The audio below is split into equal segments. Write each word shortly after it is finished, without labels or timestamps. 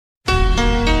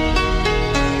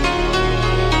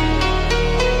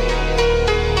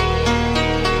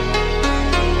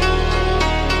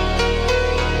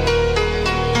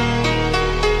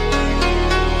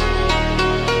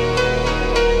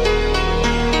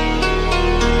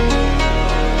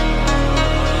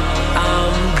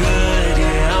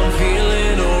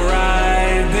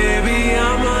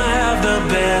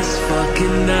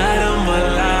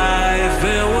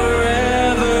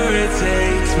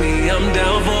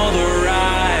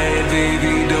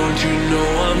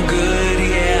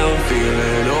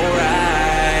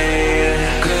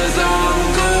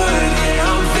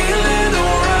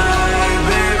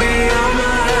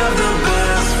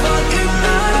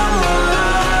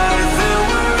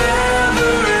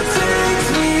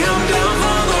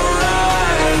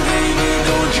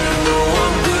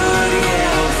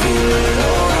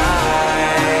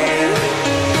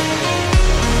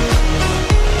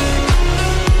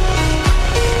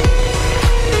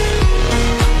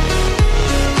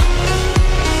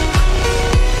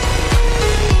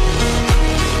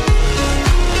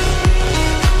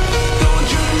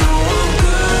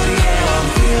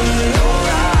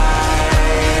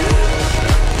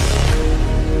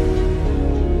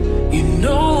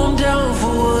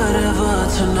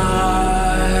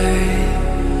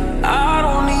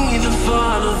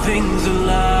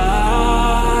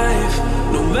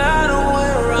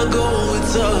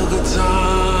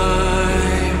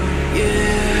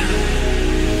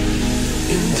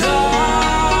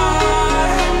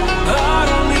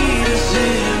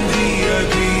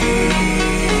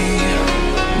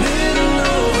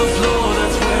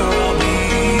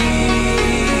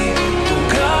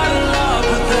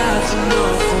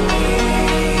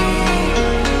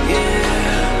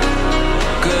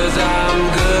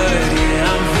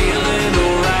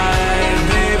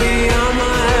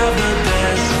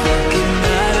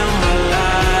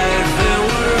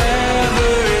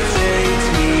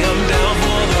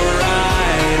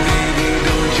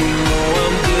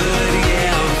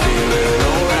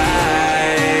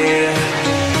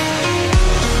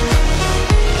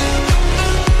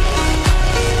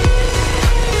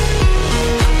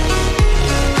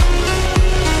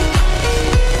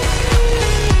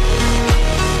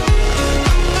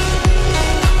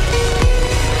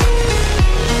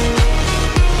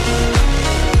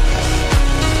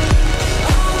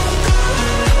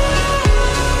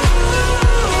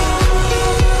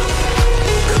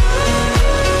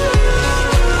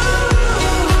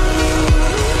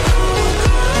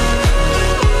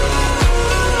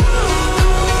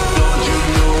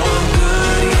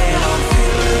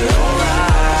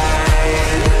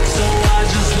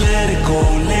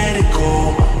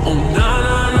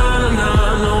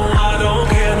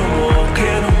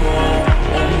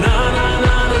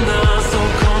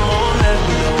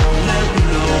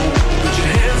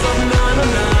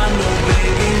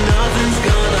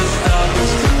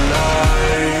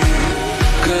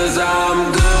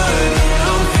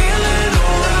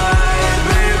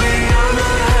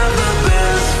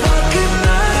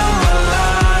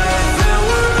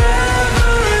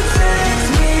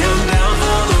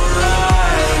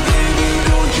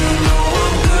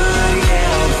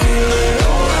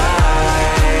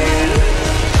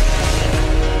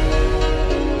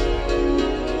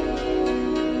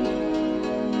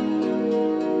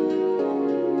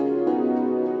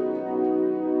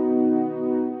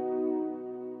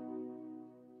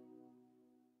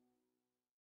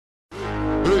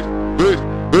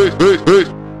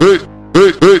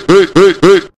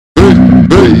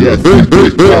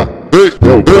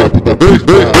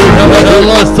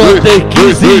Ela só tem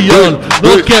 15 anos,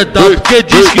 não quer dar porque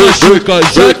diz que machuca.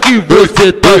 Já que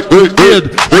você tá com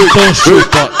medo, então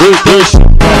chupa, então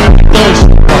chupa, então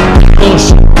chupa, então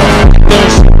chupa, então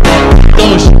chupa,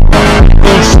 então chupa,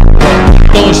 então chupa,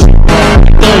 então chupa,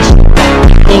 então chupa,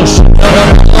 então chupa.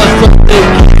 Ela só tem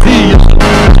 15 anos,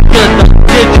 não quer dar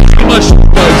porque diz que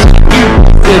machuca. Já que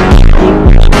você tá com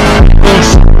medo, então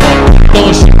chupa, então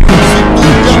chupa.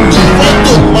 Vai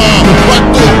tomar, vai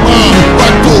tomar,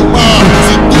 vai tomar.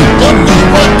 Se tu quer mim,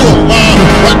 vai tomar,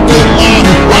 vai tomar,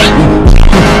 vai.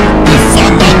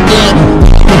 Pesada dentro,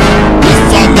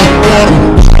 pesada fora.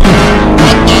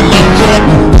 Mata na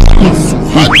tropa,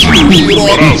 surra de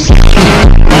piroca.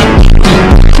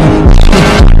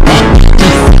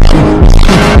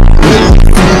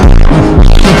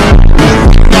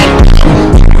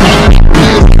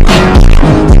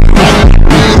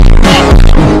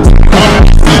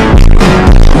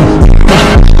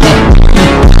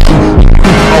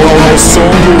 Ao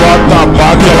som do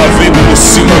atabaque ela vem por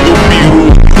cima do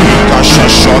peru. Encaixa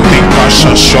xota,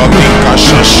 encaixa xota,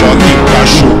 encaixa xota,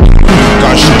 encaixo.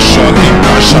 Encaixa xota,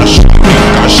 encaixa xota,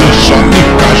 encaixa xota,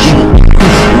 encaixo.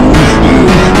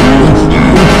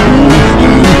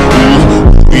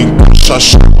 Encaixa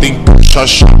xota, encaixa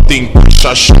xota,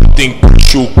 encaixa xota,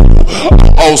 encaixo.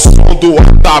 Ao som do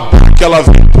atabaque ela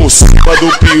vem por cima do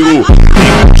peru.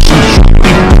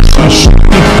 Encaixa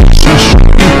xota, encaixa xota,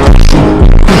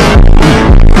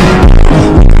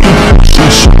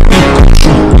 encaixa xota, encaixo.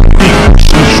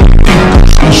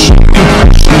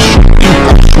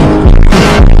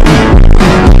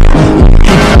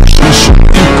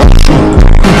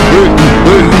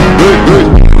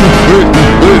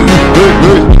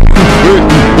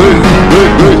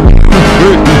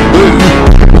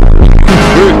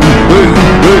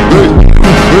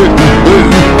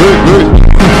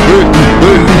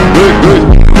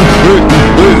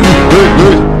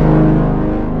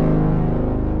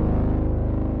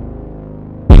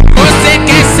 Você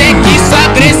quer ser que só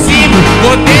agressivo,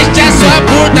 vou deixar sua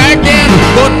bunda ardendo,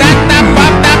 vou dar tapa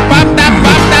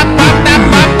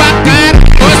cara.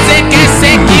 Você quer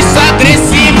ser que só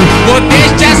agressivo, vou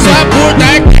deixar sua bunda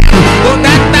ardendo, vou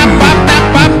dar tapa cara.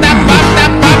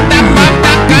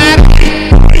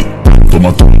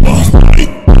 Toma, toma,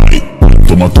 toma,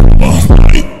 toma, toma,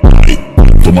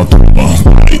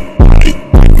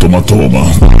 toma, toma,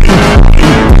 toma.